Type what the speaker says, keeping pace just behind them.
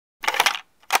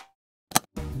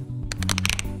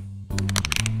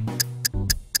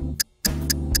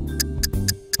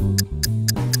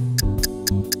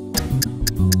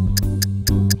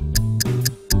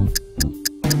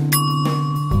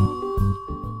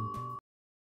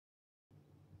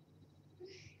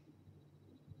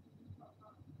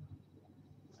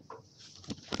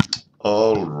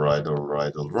All right, all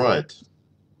right, all right.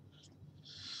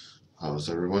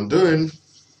 How's everyone doing?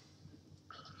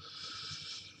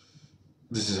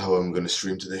 This is how I'm gonna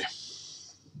stream today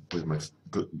with my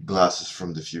glasses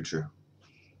from the future.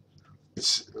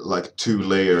 It's like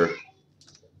two-layer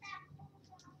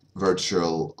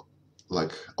virtual,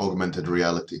 like augmented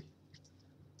reality,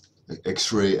 like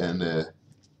X-ray and I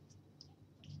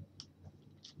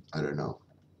don't know.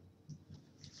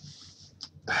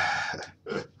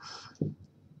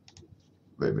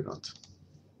 Maybe not.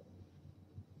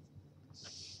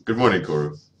 Good morning,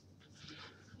 Koru.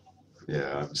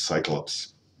 Yeah, I'm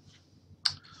Cyclops.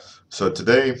 So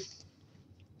today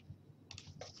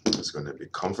it's gonna be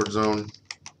comfort zone.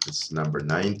 It's number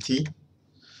 90.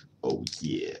 Oh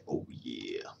yeah, oh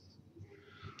yeah.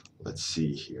 Let's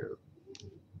see here.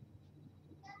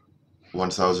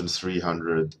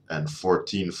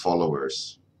 1,314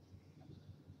 followers.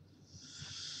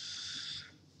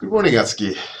 Good morning,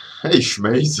 Atsuki. Hey,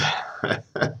 Schmaze. Yeah,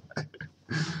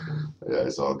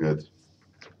 it's all good.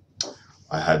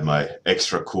 I had my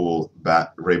extra cool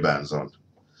Ray-Bans on,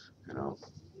 you know.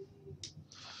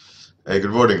 Hey,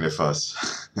 good morning, Nefas.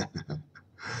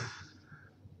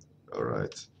 All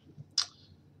right.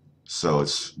 So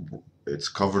it's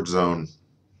comfort zone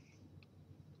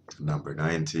number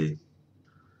 90.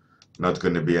 Not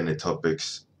going to be any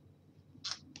topics.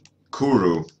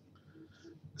 Kuru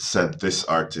sent this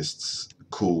artist's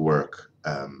cool work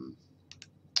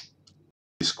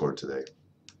Discord today.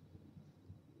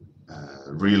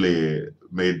 Really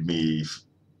made me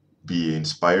be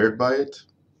inspired by it.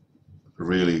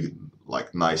 Really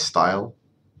like nice style.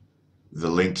 The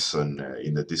links in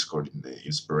the Discord in the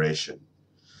inspiration,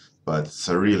 but it's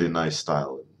a really nice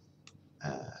style.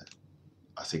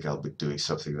 I think I'll be doing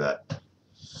something like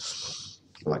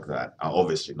that.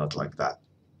 Obviously not like that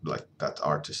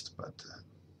artist, but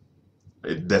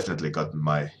it definitely got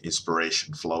my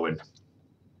inspiration flowing.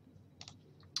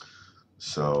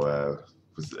 So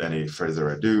with any further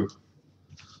ado,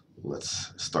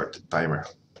 let's start the timer.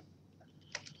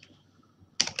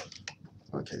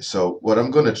 Okay, so what I'm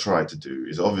going to try to do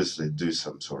is obviously do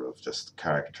some sort of just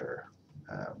character,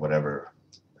 whatever.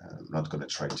 I'm not going to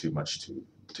try too much to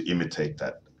imitate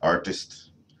that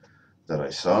artist that I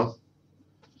saw,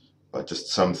 but just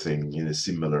something in a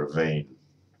similar vein,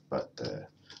 but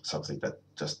something that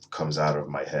just comes out of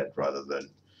my head rather than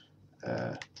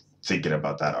thinking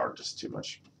about that artist too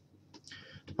much.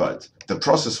 But the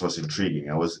process was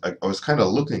intriguing. I was kind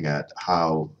of looking at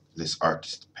how this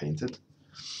artist painted,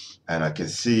 and I can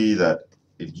see that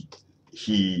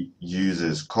he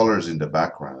uses colors in the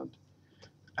background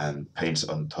and paints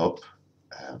on top,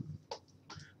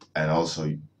 and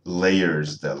also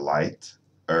layers the light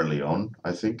early on,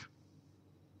 I think,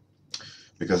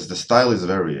 because the style is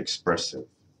very expressive.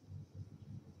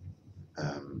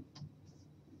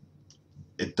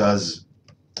 It does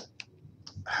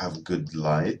have good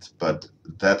light, but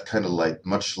that kind of light,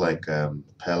 much like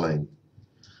Pelling,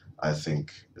 I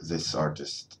think this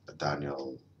artist,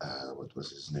 Daniel, what was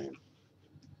his name?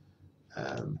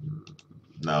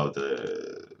 Now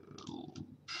the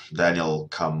Daniel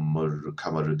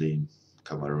Kamarudin.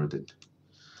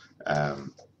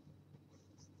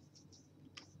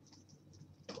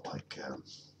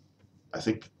 I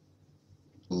think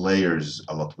layers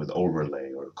a lot with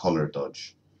overlay or color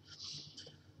dodge.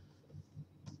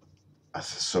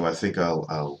 So I think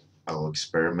I'll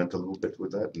experiment a little bit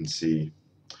with that and see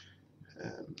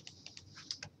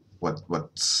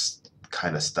what's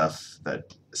kind of stuff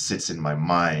that sits in my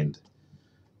mind,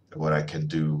 what I can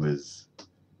do with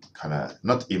kind of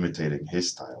not imitating his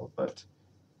style, but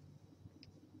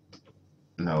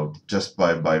just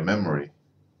by memory,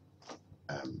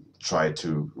 try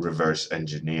to reverse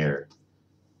engineer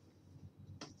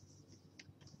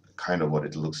kind of what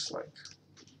it looks like.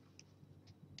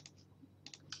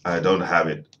 I don't have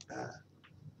it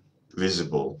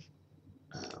visible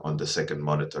on the second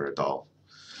monitor at all.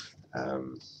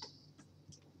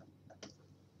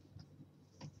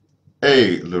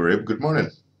 Hey, Lurib, good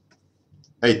morning.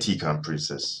 Hey, Tikan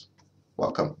Princess,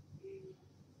 welcome.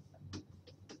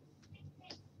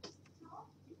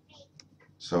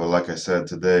 So, like I said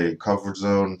today, comfort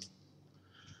zone,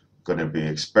 gonna be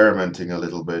experimenting a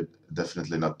little bit.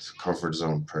 Definitely not comfort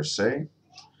zone per se,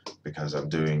 because I'm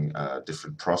doing a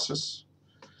different process.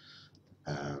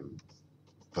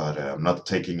 But I'm not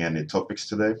taking any topics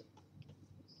today.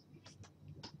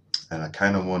 And I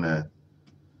kind of want to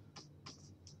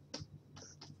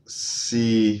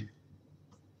see,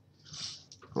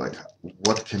 like,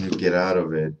 what can you get out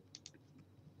of it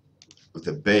with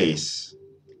the base.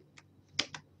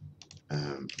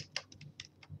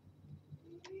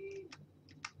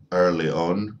 early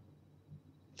on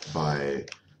by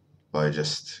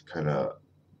just kind of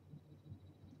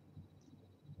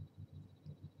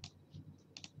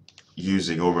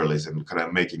using overlays and kind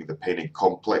of making the painting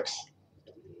complex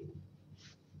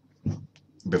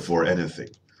before anything,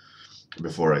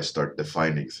 before I start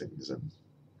defining things, and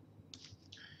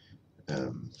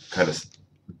kind of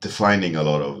defining a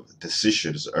lot of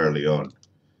decisions early on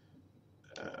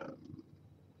um,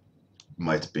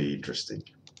 might be interesting.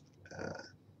 Uh,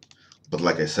 but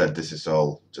like I said, this is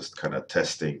all just kind of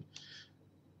testing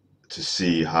to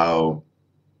see how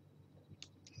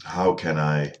can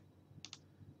I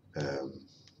um,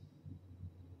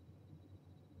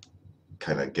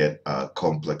 kind of get a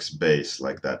complex base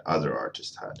like that other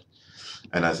artist had.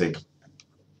 And I think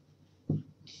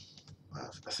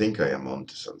I am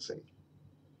onto something,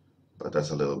 but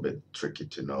that's a little bit tricky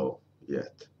to know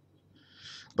yet.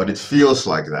 But it feels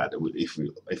like that.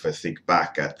 If I think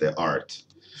back at the art,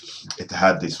 it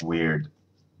had this weird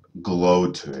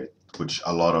glow to it, which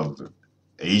a lot of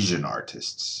Asian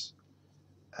artists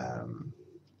um,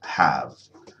 have,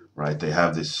 right? They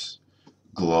have this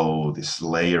glow, this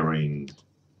layering,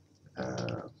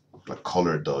 uh, like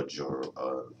color dodge, or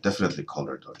definitely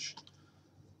color dodge,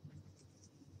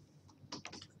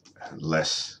 and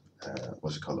less.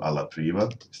 What's it called? A la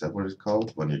priva? Is that what it's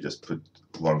called? When you just put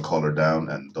one color down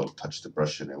and don't touch the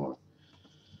brush anymore.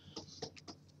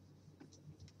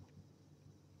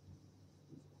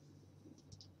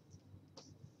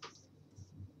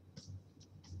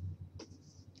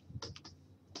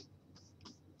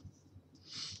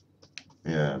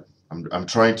 Yeah, I'm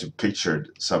trying to picture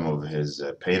some of his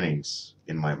paintings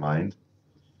in my mind,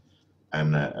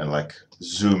 and like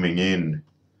zooming in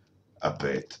a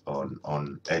bit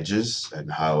on edges,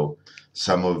 and how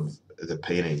some of the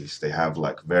paintings, they have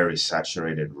like very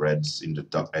saturated reds in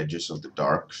the edges of the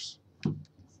darks,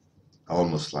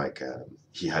 almost like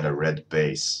he had a red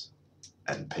base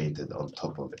and painted on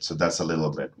top of it. So that's a little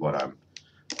bit what I'm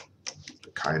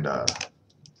kind of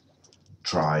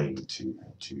trying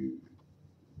to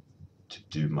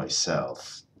do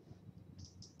myself.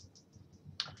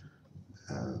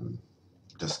 Um,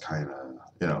 just kind of,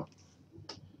 you know,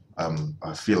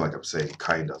 I feel like I'm saying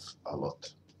kind of a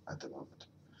lot at the moment,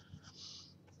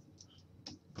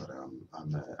 but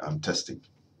I'm testing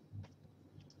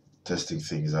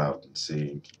things out and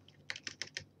seeing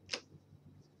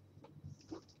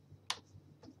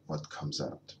what comes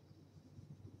out.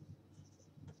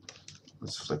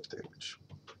 Let's flip the image.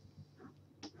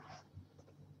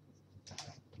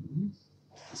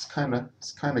 It's kind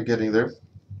of getting there.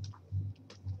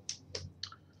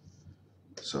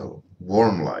 So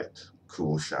warm light,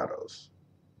 cool shadows.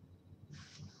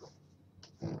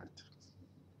 All right,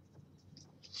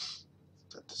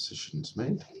 that decision is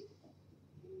made.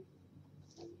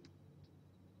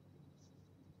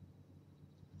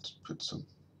 Let's put some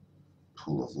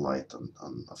pool of light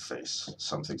on a face,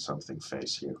 something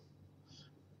face here.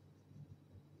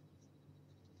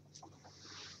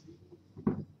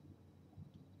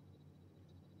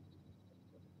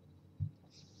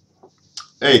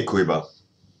 Hey Kuiba.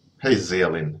 Hey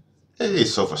Zealin. Hey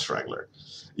Sofa Strangler.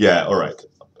 Yeah, all right.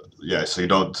 Yeah, so you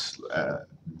don't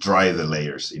dry the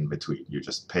layers in between. You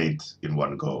just paint in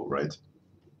one go, right?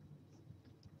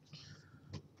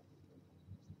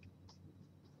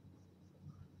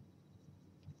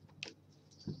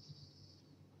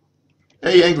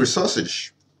 Hey, Angry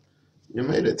Sausage. You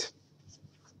made it.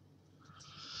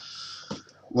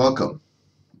 Welcome.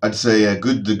 I'd say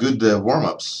good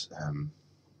warm-ups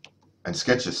and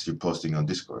sketches you're posting on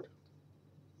Discord.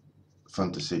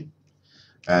 Fun to see.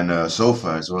 And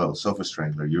Sofa as well, Sofa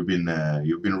Strangler. You've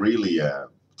been really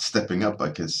stepping up. I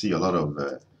can see a lot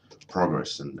of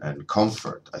progress and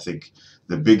comfort. I think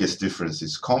the biggest difference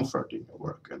is comfort in your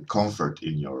work and comfort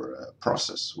in your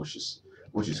process, which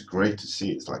is great to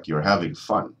see. It's like you're having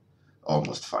fun,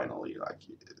 almost finally. Like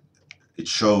it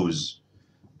shows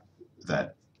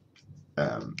that.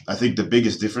 I think the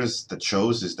biggest difference that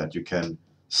shows is that you can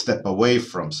step away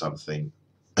from something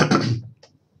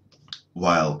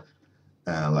while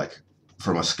like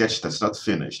from a sketch that's not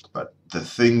finished, but the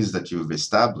things that you've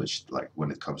established, like when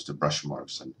it comes to brush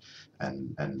marks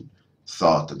and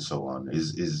thought and so on,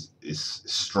 is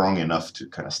strong enough to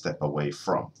kind of step away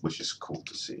from, which is cool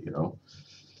to see. You know,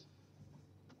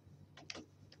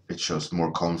 it shows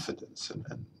more confidence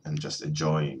and just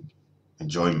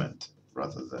enjoyment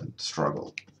rather than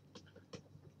struggle.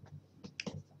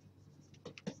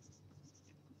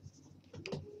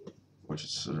 Which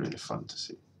is really fun to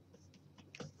see.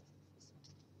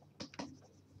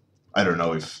 I don't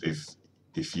know if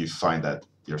you find that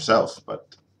yourself,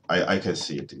 but I can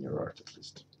see it in your art at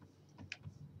least.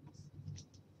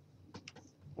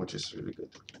 which is really good.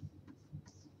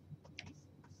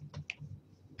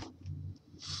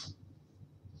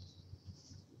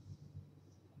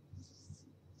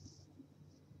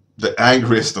 The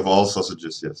angriest of all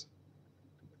sausages, yes.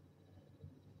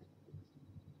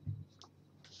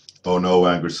 Oh no,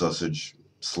 angry sausage.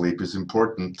 Sleep is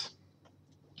important.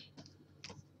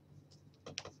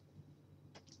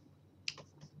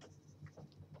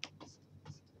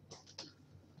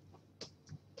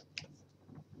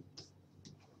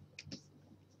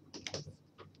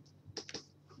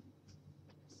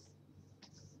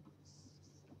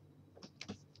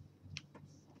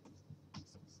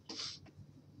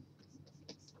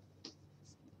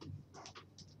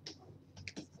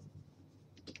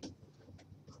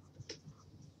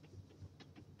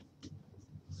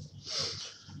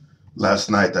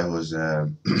 Last night I was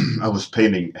I was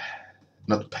painting,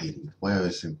 not painting. Why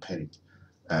was I painting?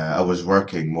 I was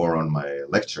working more on my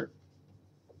lecture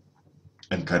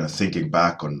and kind of thinking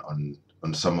back on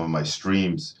some of my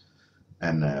streams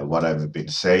and what I've been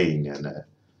saying, and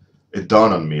it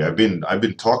dawned on me. I've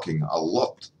been talking a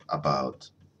lot about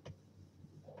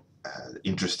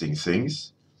interesting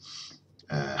things.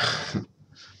 Uh,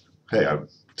 hey, I'm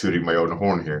tooting my own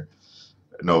horn here.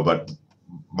 No, but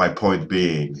my point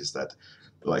being is that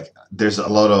like there's a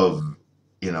lot of,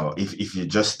 if you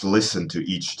just listen to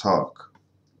each talk,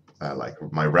 like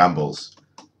my rambles,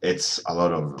 it's a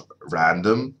lot of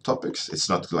random topics. It's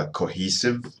not like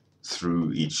cohesive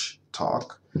through each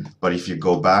talk. But if you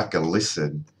go back and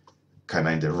listen kind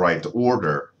of in the right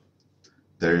order,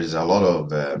 there is a lot of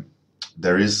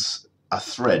there is a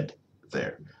thread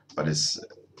there, but it's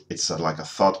like a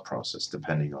thought process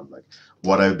depending on like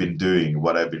what I've been doing,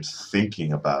 what I've been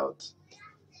thinking about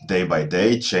day by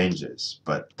day changes,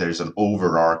 but there's an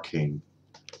overarching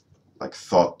like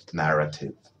thought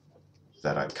narrative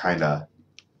that I kind of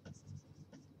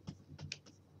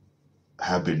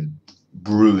have been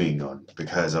brewing on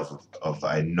because of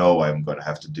I know I'm going to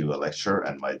have to do a lecture,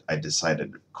 and I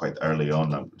decided quite early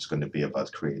on it's going to be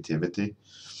about creativity,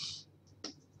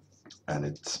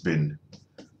 and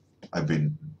I've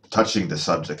been touching the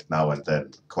subject now and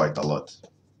then quite a lot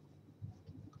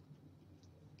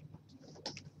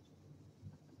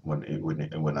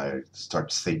when I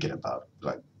start thinking about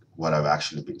like what I've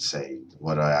actually been saying,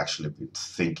 what I actually been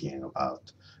thinking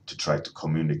about to try to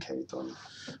communicate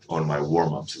on my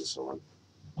warm-ups and so on.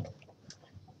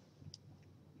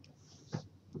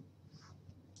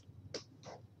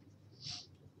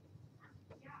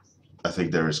 I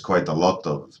think there is quite a lot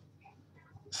of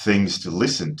things to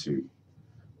listen to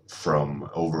from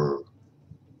over,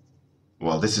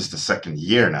 well, this is the second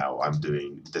year now I'm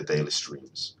doing the daily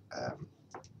streams.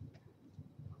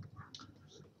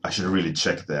 I should really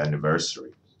check the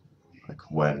anniversary,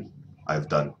 like when I've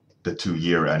done the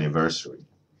 2-year anniversary.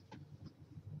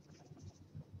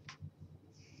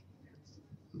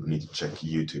 I need to check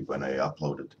YouTube when I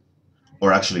uploaded,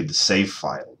 or actually the save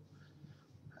file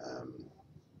um,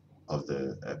 of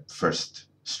the first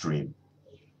stream.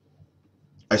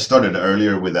 I started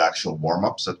earlier with the actual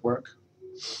warm-ups at work.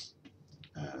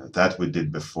 That we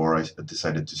did before I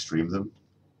decided to stream them.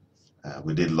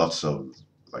 We did lots of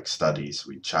like studies,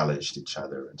 we challenged each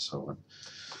other and so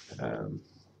on.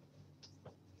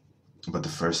 But the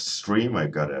first stream, I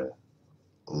gotta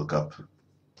look up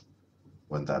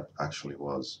when that actually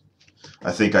was.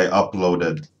 I think I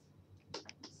uploaded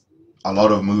a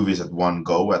lot of movies at one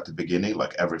go at the beginning.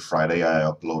 Like every Friday, I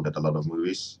uploaded a lot of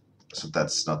movies. So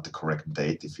that's not the correct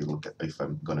date if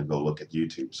I'm gonna go look at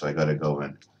YouTube. So I gotta go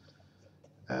and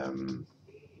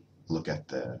look at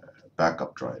the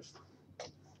backup drive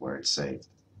where it's saved,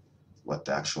 what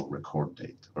the actual record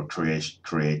date or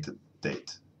created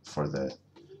date for the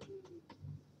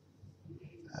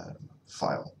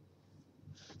file.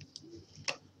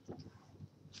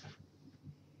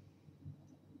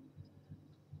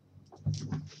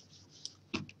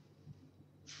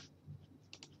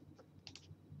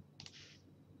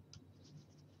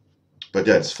 But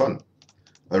yeah, it's fun.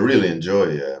 I really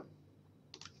enjoy.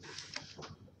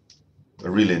 I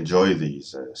really enjoy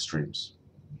these streams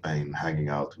and hanging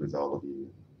out with all of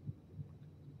you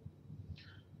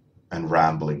and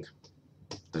rambling.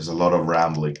 There's a lot of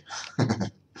rambling.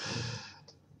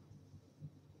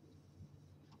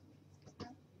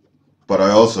 But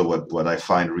I also what I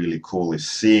find really cool is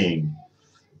seeing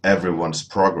everyone's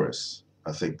progress.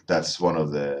 I think that's one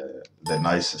of the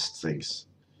nicest things,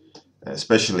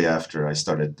 especially after I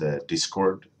started the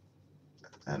Discord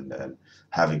and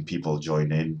having people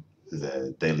join in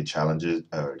the daily challenges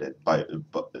or the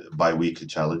bi-weekly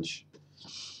challenge,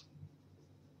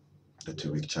 the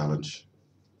 2-week challenge.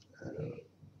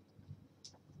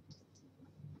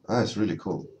 That's really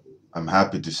cool. I'm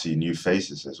happy to see new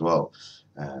faces as well.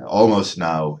 Almost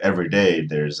now every day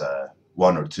there's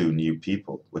one or two new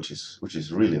people, which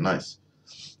is really nice.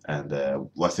 And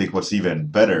I think what's even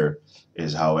better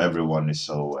is how everyone is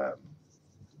so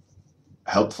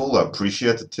helpful,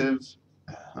 appreciative,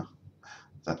 uh,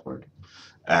 that word,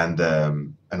 and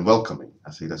welcoming.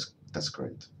 I think that's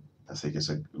great. I think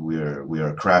we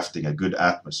are crafting a good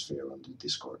atmosphere on the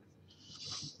Discord.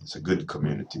 It's a good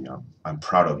community. I'm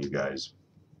proud of you guys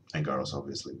and girls,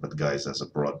 obviously, but guys as a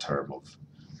broad term of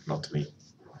not me.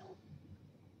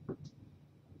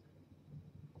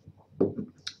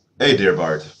 Hey, dear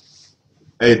Bard.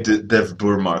 Hey, Dev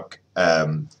Burmak.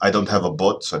 I don't have a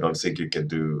bot, so I don't think you can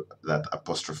do that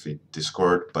apostrophe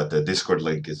Discord, but the Discord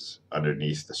link is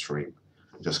underneath the stream.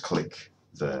 Just click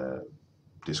the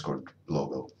Discord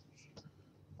logo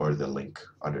or the link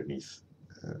underneath.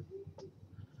 Uh,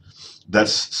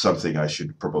 that's something I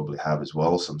should probably have as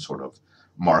well, some sort of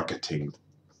marketing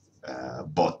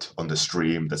bot on the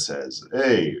stream that says,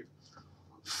 hey,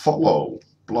 follow,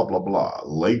 blah, blah, blah,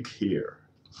 link here.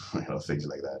 Things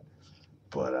like that.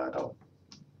 But I don't.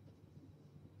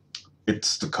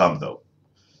 It's to come though.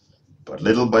 But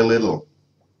little by little,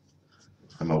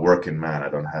 I'm a working man. I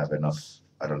don't have enough.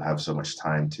 I don't have so much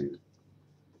time to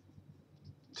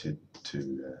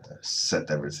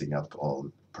set everything up all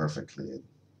perfectly.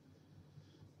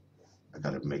 I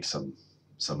gotta make some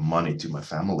money to my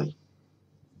family.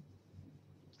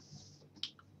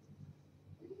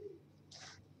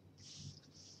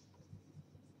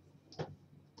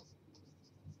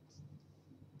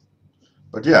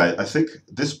 But yeah, I think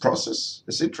this process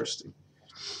is interesting.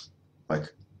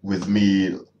 Like with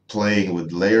me playing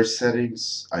with layer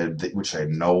settings, which I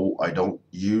know I don't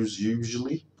use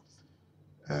usually.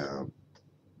 Um,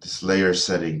 this layer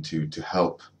setting to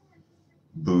help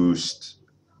boost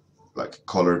like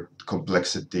color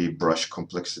complexity, brush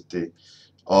complexity,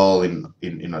 all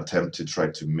in attempt to try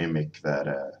to mimic that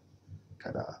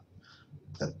kind of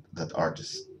that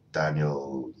artist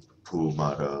Daniel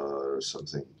Pumara or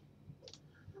something.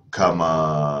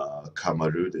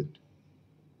 Kamarudin.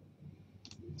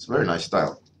 It's a very nice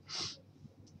style.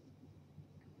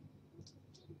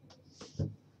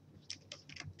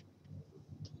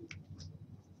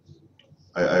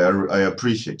 I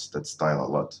appreciate that style a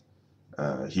lot.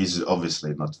 He's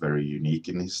obviously not very unique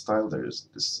in his style. There's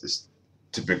this is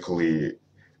typically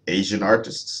Asian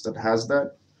artists that has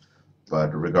that,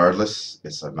 but regardless,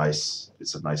 it's a nice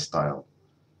style,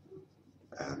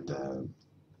 and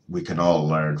we can all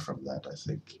learn from that. I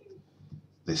think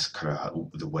this kind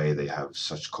of the way they have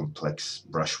such complex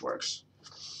brushworks,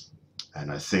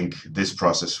 and I think this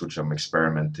process, which I'm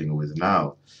experimenting with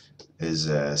now, is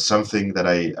something that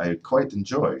I quite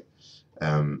enjoy.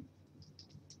 Um,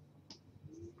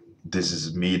 this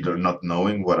is me not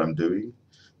knowing what I'm doing,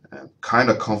 kind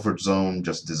of comfort zone,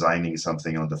 just designing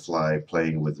something on the fly,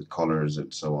 playing with the colors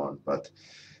and so on. But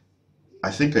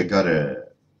I think I gotta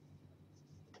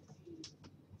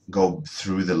go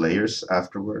through the layers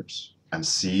afterwards and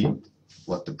see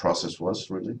what the process was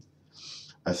really.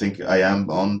 I think I am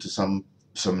on to some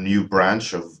new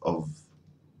branch of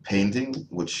painting,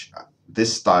 which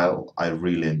this style I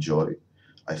really enjoy.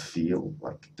 I feel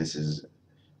like this is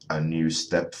a new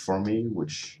step for me,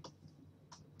 which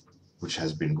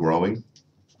has been growing,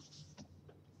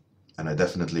 and I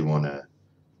definitely want to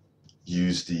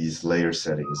use these layer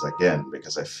settings again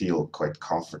because I feel quite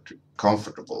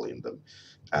comfortable in them,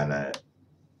 and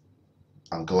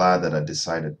I'm glad that I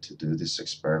decided to do this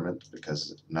experiment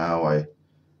because now I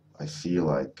feel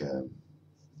like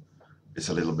it's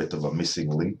a little bit of a missing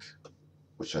link,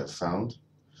 which I've found,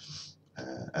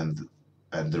 and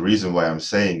the reason why I'm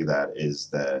saying that is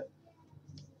the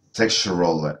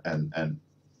textural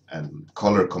and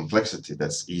color complexity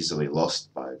that's easily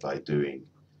lost by doing.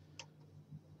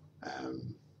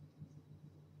 Um,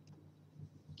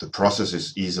 the process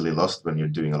is easily lost when you're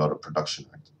doing a lot of production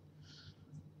art,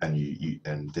 and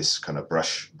and this kind of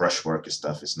brushwork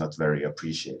stuff is not very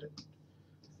appreciated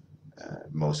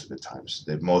most of the times.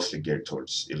 They're mostly geared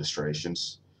towards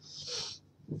illustrations,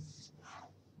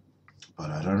 but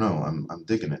I don't know. I'm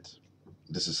digging it.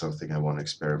 This is something I want to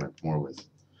experiment more with.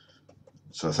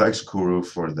 So thanks, Kuru,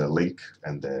 for the link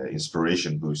and the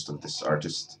inspiration boost of this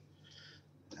artist.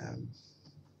 Um,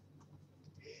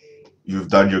 you've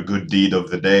done your good deed of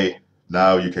the day.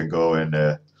 Now you can go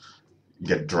and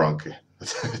get drunk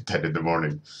at 10 in the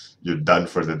morning. You're done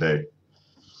for the day.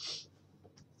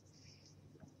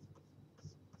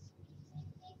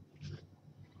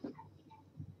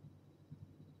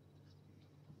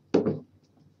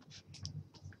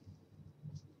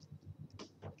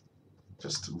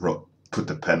 Just put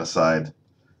the pen aside,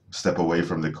 step away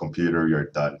from the computer, you're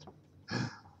done.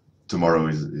 Tomorrow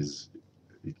is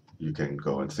you can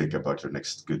go and think about your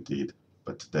next good deed,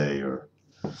 but today you're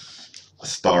a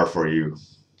star for you.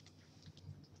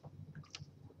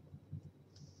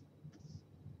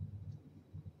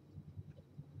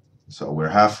 So we're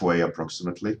halfway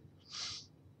approximately.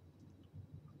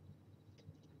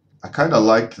 I kind of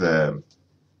like the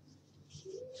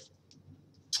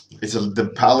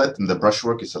the palette and the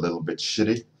brushwork is a little bit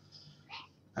shitty.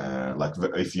 Like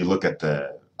if you look at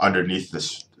the underneath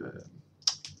this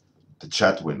the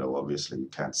chat window, obviously you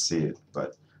can't see it,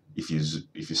 but if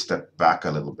you step back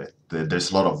a little bit,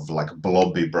 there's a lot of like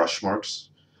blobby brush marks,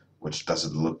 which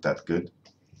doesn't look that good.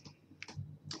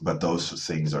 But those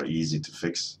things are easy to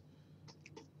fix.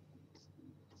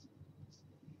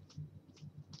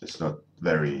 It's not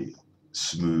very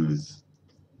smooth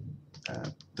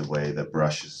the way the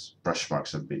brush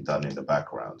marks have been done in the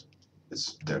background.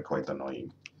 They're quite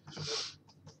annoying.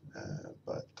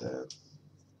 But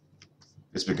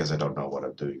it's because I don't know what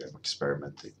I'm doing. I'm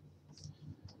experimenting.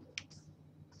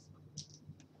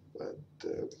 But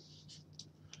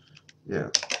yeah,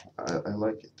 I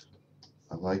like it.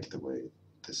 I like the way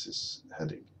this is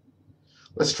heading.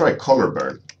 Let's try color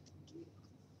burn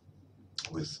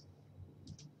with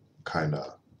kind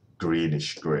of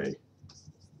greenish gray.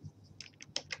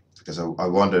 Because I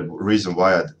wanted, reason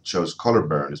why I chose color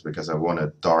burn is because I want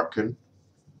to darken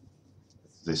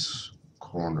this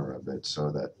corner a bit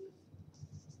so that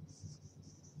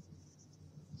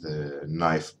the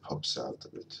knife pops out a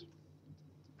bit.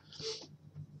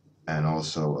 And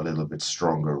also a little bit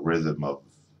stronger rhythm of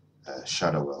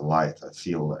shadow and light. I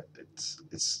feel like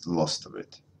it's lost a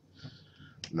bit.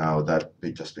 Now that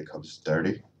it just becomes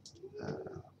dirty. I'm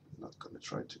not going to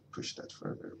try to push that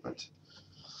further, but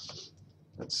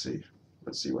let's see.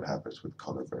 Let's see what happens with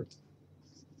color burn.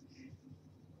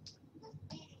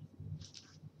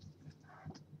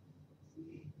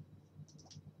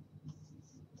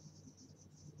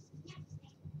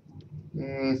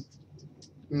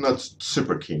 Not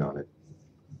super keen on it.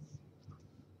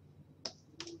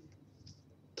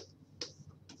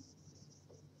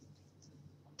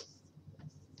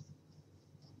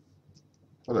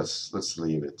 Well, let's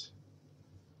leave it.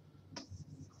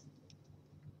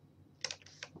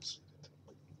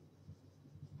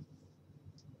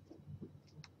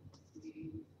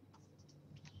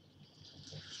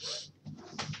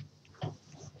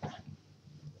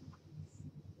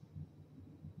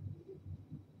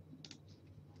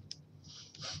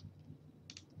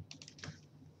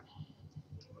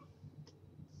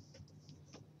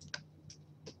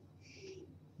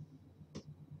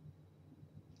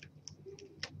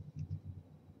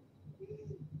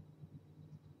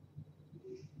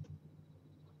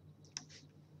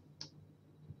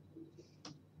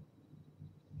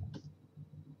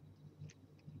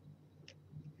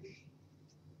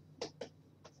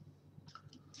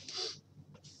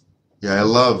 Yeah, I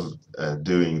love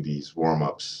doing these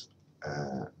warm-ups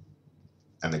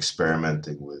and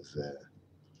experimenting with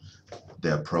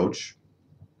the approach.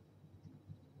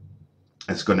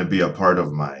 It's going to be a part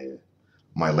of my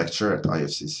lecture at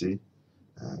IFCC.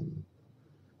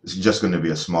 It's just going to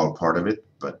be a small part of it,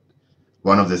 but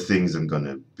one of the things I'm going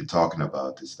to be talking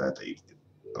about is that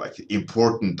like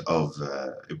importance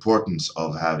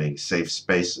of having safe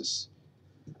spaces,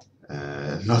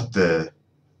 not the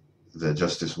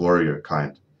justice warrior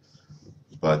kind,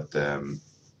 but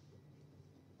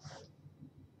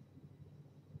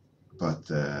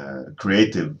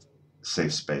creative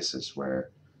safe spaces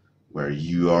where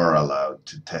you are allowed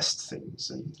to test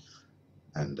things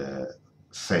and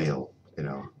fail, you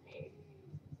know,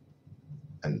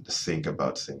 and think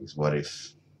about things. What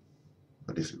if?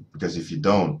 Because if you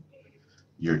don't,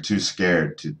 you're too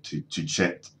scared to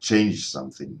change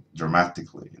something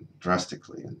drastically,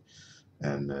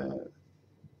 and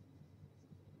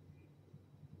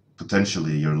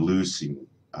potentially you're losing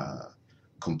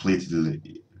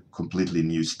completely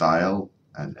new style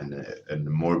and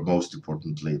most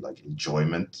importantly, like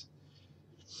enjoyment.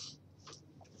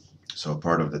 So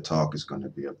part of the talk is going to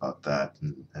be about that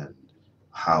and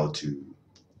how to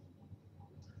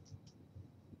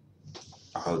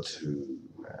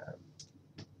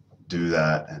do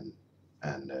that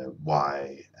and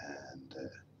why and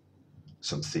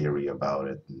some theory about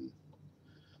it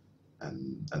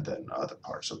and then other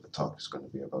parts of the talk is going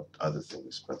to be about other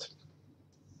things, but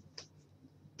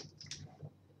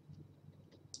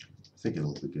I think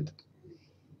it'll be good.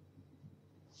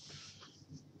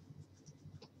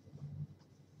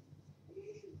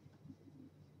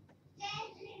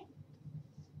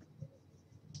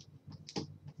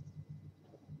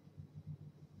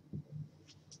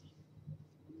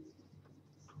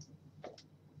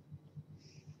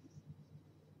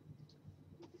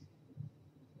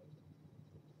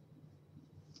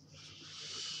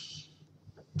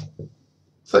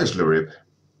 Thanks, Lurib.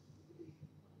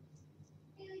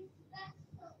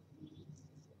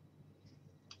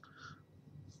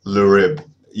 Lurib,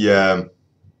 yeah.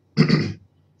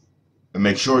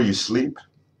 Make sure you sleep,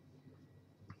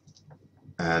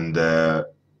 and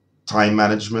time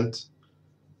management.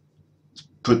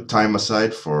 Put time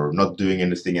aside for not doing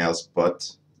anything else but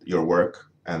your work,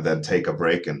 and then take a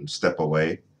break and step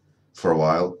away for a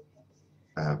while.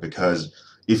 Because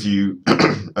if you,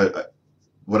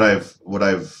 what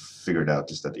I've figured out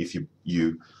is that if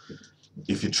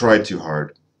you try too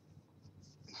hard,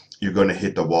 you're going to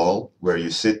hit a wall where you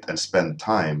sit and spend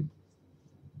time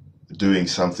doing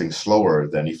something slower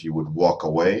than if you would walk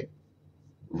away,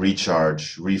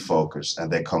 recharge, refocus,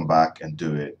 and then come back and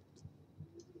do it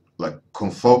like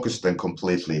focused and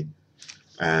completely.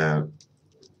 Uh,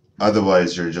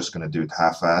 Otherwise, you're just going to do it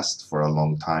half-assed for a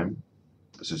long time.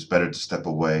 So it's better to step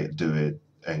away, do it,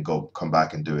 and come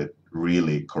back and do it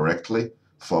really correctly,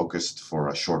 focused for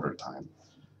a shorter time.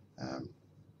 Um,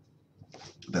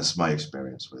 that's my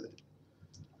experience with it.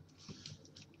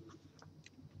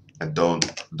 And um,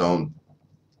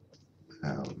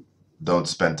 don't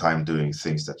spend time doing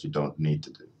things that you don't need to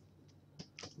do,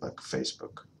 like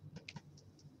Facebook.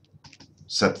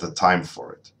 Set the time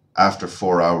for it. After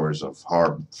 4 hours of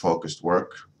hard focused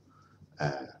work,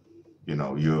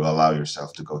 you allow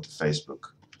yourself to go to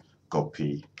Facebook, go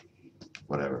pee,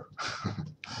 whatever,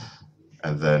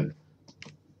 and then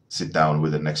sit down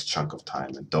with the next chunk of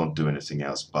time and don't do anything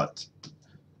else but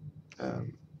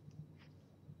um,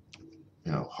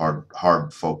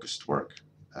 hard focused work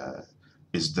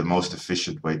is the most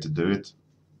efficient way to do it.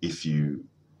 If you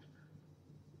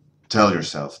tell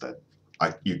yourself that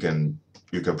you can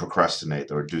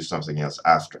procrastinate or do something else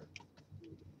after.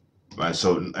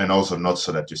 And also not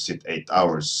so that you sit 8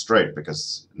 hours straight,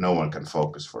 because no one can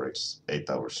focus for 8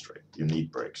 hours straight. You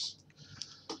need breaks.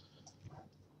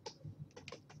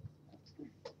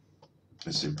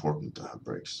 It's important to have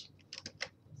breaks.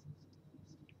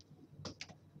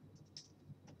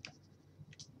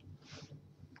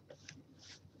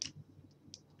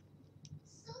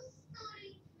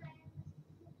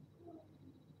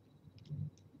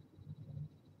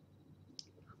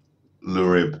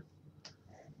 Lurib.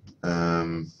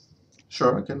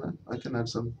 Sure, I can add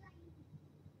some.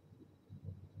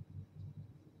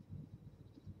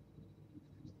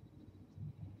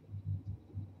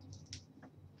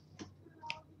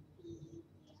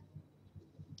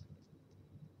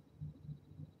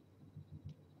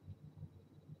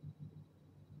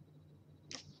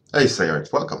 Hey,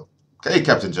 Sayert, welcome. Hey,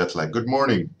 Captain Jetlag, good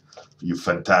morning. You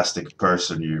fantastic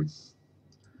person, you.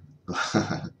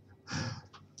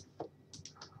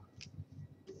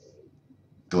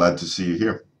 Glad to see you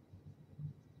here.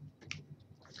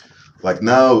 Like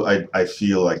now, I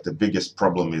feel like the biggest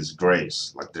problem is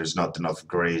grays. Like there's not enough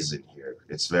grays in here.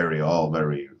 It's all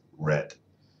very red.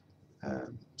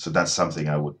 So that's something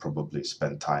I would probably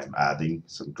spend time adding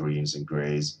some greens and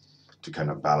grays to kind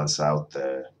of balance out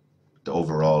the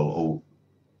overall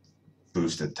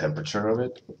boosted temperature of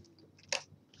it.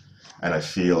 And I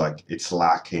feel like it's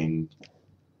lacking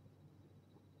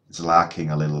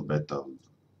a little bit of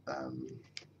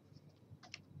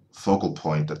focal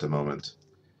point at the moment.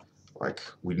 Like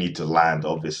we need to land,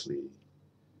 obviously,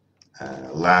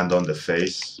 land on the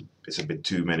face. It's a bit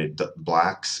too many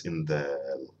blacks on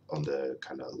the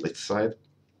kind of lit side.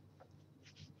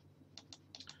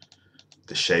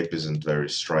 The shape isn't very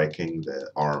striking. The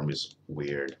arm is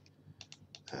weird.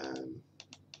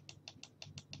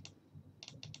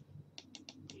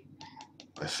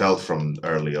 I felt from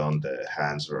early on the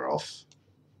hands were off,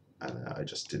 and I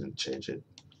just didn't change it.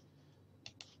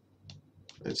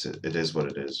 It is what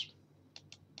it is.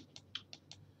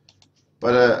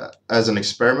 But as an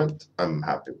experiment, I'm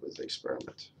happy with the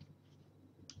experiment.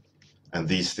 And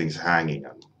these things hanging,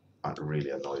 I'm really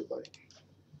annoyed by.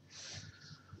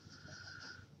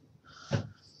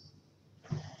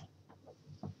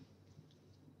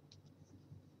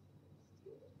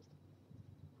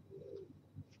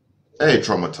 Hey,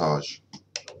 Traumatage.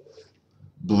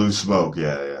 Blue smoke,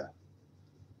 yeah.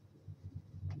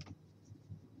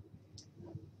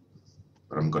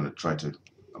 But I'm gonna try to.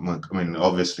 I mean,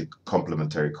 obviously,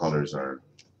 complementary colors are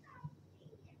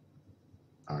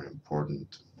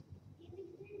important.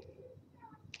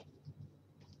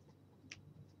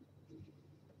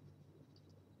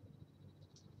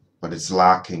 But it's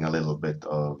lacking a little bit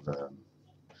of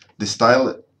this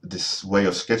style. This way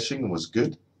of sketching was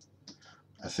good.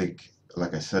 I think,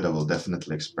 like I said, I will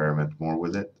definitely experiment more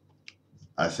with it.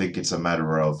 I think it's a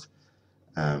matter of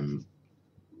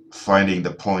finding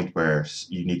the point where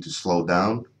you need to slow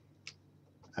down.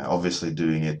 Obviously,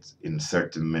 doing it in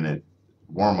 30-minute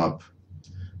warm-up,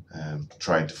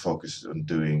 trying to focus on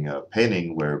doing a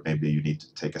painting where maybe you need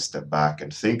to take a step back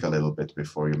and think a little bit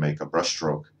before you make a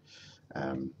brushstroke.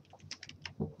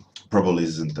 Probably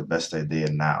isn't the best idea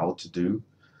now to do,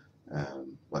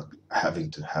 like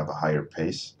having to have a higher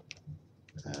pace.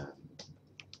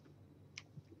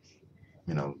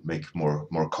 You know, make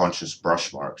more conscious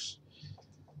brush marks.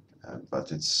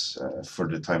 But it's for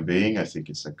the time being, I think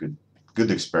it's a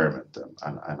good experiment,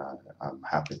 and I'm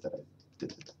happy that I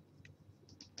did it.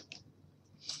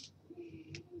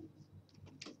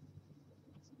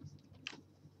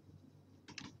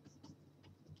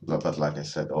 But like I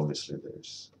said, obviously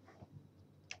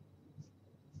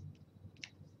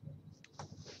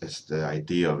it's the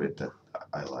idea of it that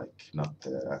I like, not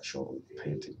the actual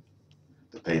painting.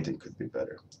 The painting could be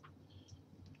better.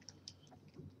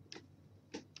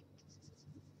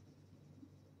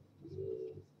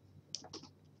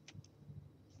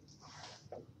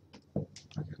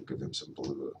 I can give him some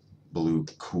blue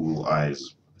cool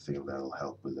eyes. I think that'll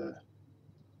help with the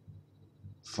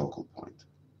focal point.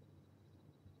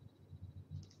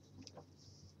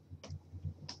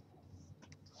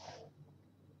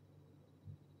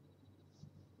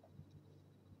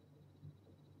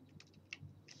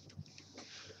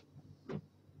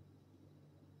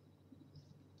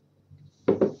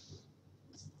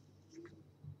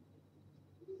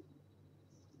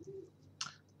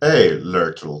 Hey,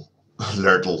 Lurtle,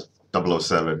 Lurtle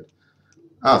 007.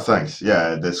 Oh, thanks.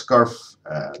 Yeah, the scarf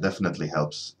definitely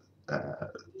helps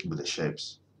with the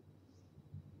shapes.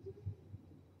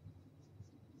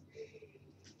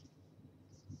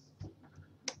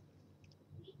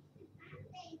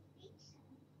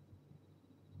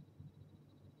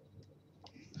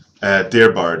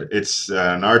 Dearbard, it's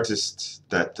an artist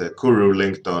that Kuru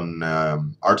linked on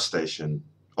ArtStation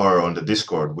or on the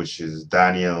Discord, which is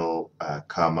Daniel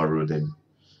Kamarudin.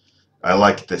 I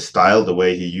like the style, the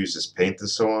way he uses paint and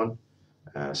so on.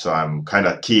 So I'm kind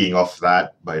of keying off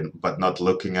that, but not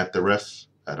looking at the ref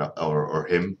or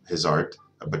him, his art,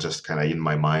 but just kind of in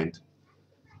my mind.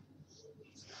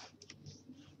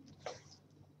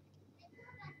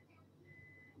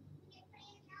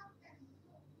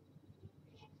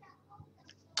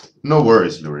 No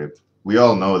worries, Lurib. We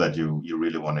all know that you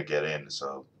really want to get in,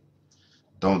 so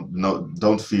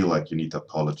don't feel like you need to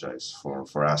apologize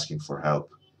for asking for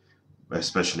help,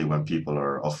 especially when people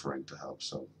are offering to help.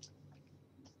 So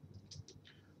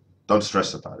don't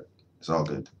stress about it. It's all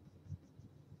good.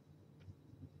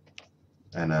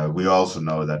 And we also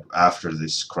know that after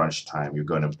this crunch time,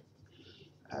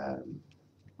 um,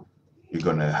 you're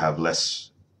gonna have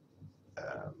less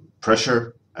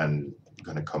pressure, and you're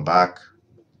gonna come back,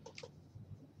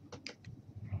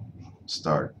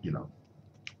 start,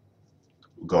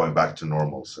 going back to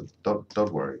normal. So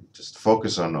don't worry. Just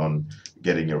focus on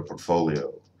getting your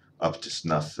portfolio up to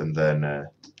snuff, and then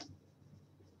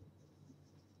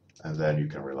you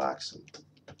can relax and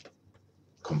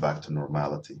come back to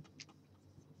normality.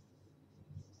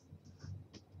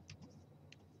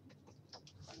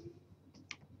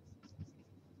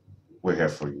 We're here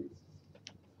for you.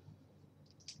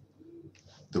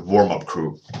 The warm-up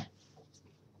crew.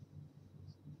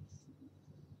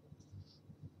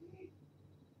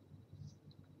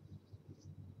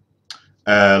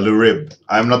 Lurib,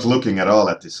 I'm not looking at all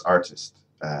at this artist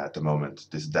at the moment,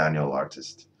 this Daniel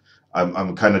artist.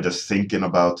 I'm kind of just thinking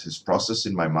about his process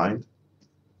in my mind.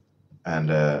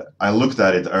 And I looked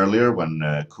at it earlier when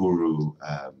Kuru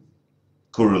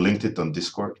linked it on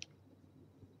Discord.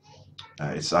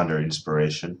 It's under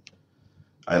inspiration.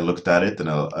 I looked at it and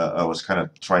I was kind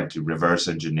of trying to reverse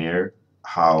engineer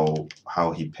how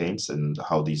he paints and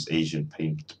how these Asian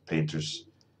painters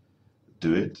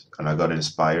do it, and I got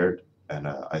inspired, and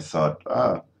I thought,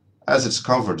 as it's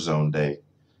comfort zone day.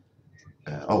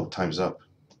 Oh, time's up.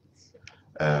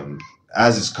 Um,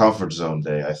 as it's comfort zone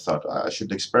day, I thought I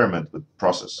should experiment with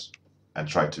process and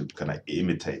try to kind of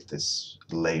imitate this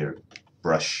layered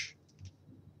brush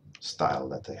style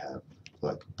that they have,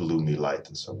 like bloomy light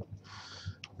and so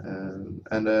on.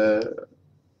 And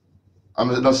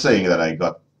I'm not saying that I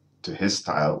got to his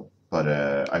style, but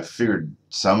I figured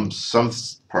some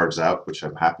parts out, which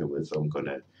I'm happy with. I'm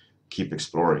gonna keep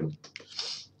exploring.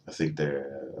 I think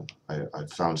I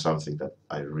found something that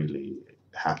I'm really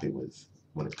happy with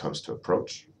when it comes to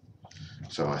approach.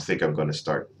 So I think I'm gonna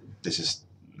start. This is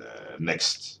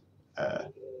next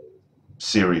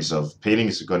series of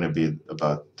paintings is going to be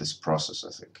about this process.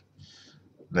 I think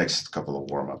next couple of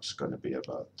warm-ups going to be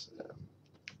about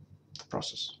the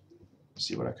process.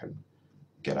 See what I can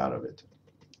get out of it.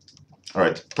 All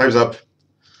right, time's up.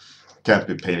 Can't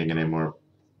be painting anymore.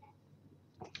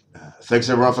 Thanks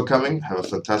everyone for coming. Have a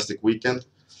fantastic weekend.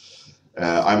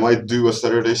 I might do a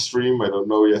Saturday stream. I don't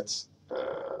know yet.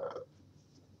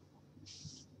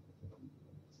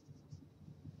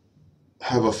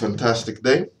 Have a fantastic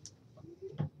day.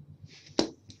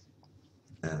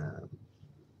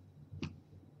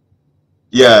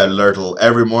 Yeah, Lurtle.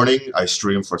 Every morning I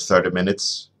stream for 30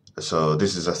 minutes. So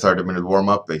this is a 30-minute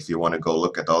warm-up. If you want to go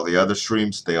look at all the other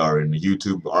streams, they are in the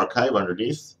YouTube archive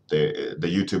underneath. The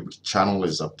YouTube channel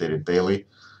is updated daily.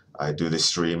 I do this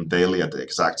stream daily at the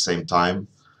exact same time.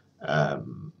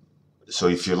 So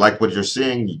if you like what you're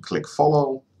seeing, you click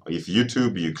follow. If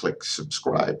YouTube, you click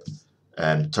subscribe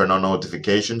and turn on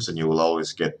notifications, and you will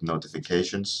always get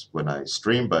notifications when I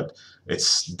stream. But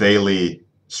it's daily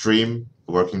stream,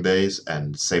 working days,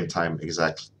 and same time,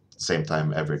 exact same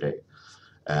time every day.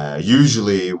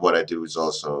 Usually what I do is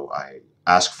also I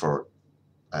ask for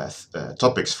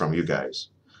topics from you guys,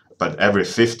 but every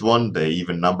fifth one, they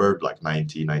even numbered like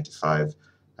 90, 95.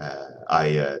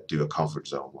 I do a comfort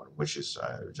zone one, which is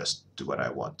just do what I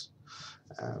want.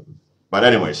 But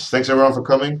anyways, thanks everyone for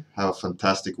coming. Have a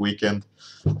fantastic weekend.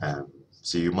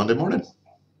 See you Monday morning.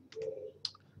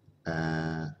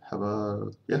 Have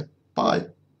a, yeah, bye.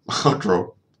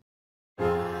 Outro.